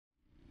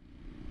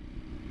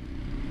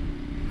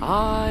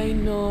I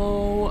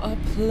know a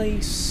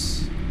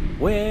place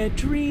where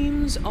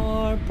dreams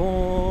are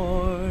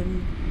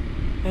born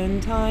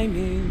and time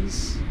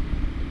is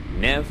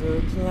never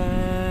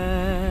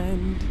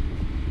planned.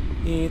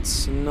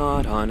 It's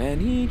not on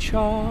any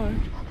chart.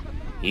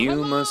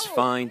 You must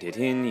find it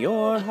in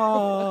your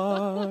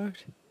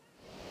heart.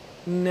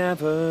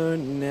 Neverland.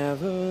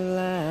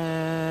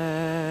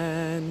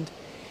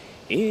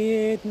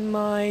 It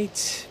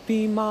might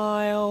be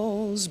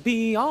miles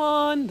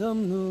beyond the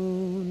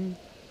moon,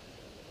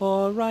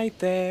 or right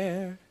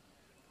there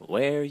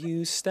where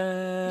you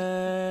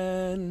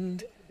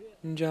stand.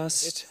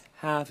 Just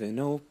have an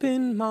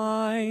open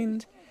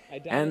mind,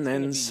 and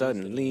then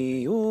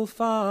suddenly you'll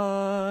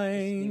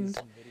find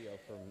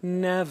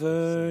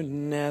Neverland.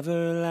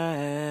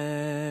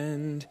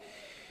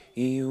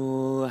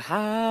 You'll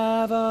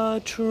have a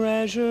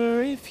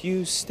treasure if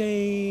you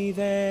stay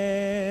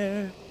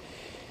there,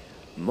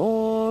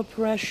 more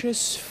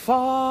precious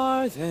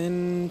far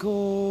than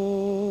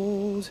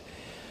gold.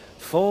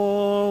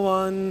 For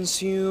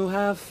once you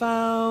have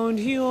found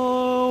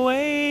your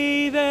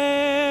way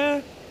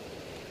there,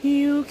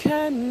 you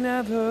can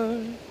never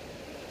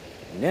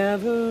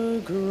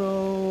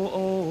grow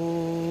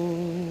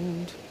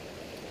old.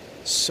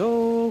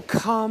 So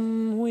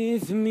come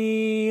with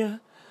me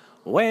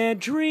where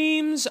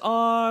dreams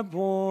are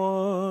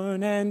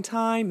born and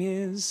time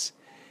is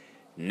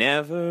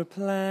never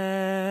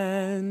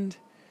planned.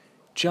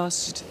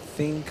 Just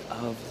think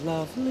of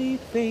lovely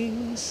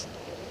things,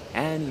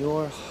 and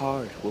your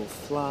heart will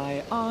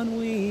fly on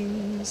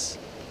wings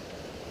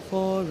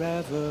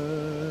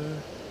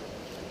forever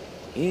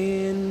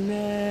in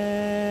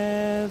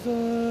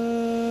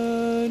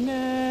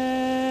Neverneverland.